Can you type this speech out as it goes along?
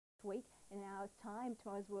week. In an hour's time,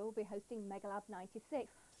 Tomorrow's World will be hosting Megalab 96.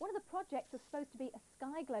 One of the projects was supposed to be a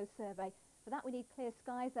sky glow survey. For that we need clear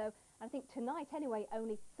skies though, and I think tonight anyway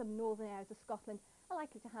only some northern areas of Scotland are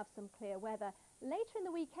likely to have some clear weather. Later in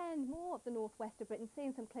the weekend, more of the northwest of Britain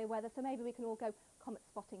seeing some clear weather, so maybe we can all go comet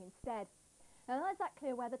spotting instead. Now there's that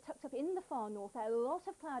clear weather tucked up in the far north. There are a lot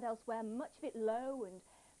of cloud elsewhere, much of it low and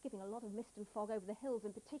giving a lot of mist and fog over the hills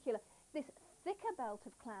in particular. This thicker belt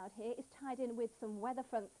of cloud here is tied in with some weather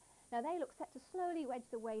fronts. Now they look set to slowly wedge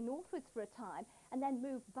their way northwards for a time and then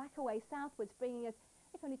move back away southwards, bringing us,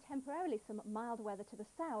 if only temporarily, some mild weather to the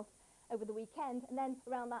south over the weekend, and then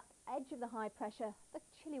around that edge of the high pressure, the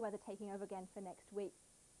chilly weather taking over again for next week.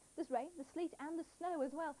 There's rain, the sleet and the snow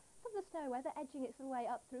as well. Some of the snow weather edging its way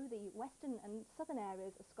up through the western and southern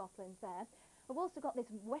areas of Scotland there. We've also got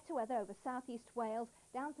this wetter weather over southeast Wales,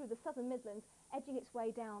 down through the southern Midlands, edging its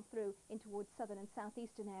way down through in towards southern and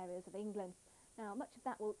southeastern areas of England. Now, much of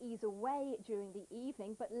that will ease away during the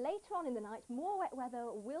evening, but later on in the night, more wet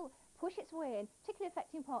weather will push its way in, particularly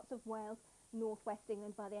affecting parts of Wales, northwest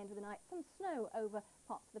England by the end of the night. Some snow over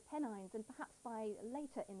parts of the Pennines and perhaps by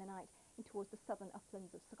later in the night in towards the southern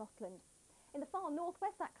uplands of Scotland. In the far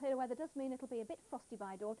northwest, that clear weather does mean it'll be a bit frosty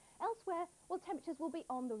by dawn. Elsewhere, well, temperatures will be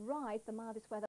on the rise. The mildest weather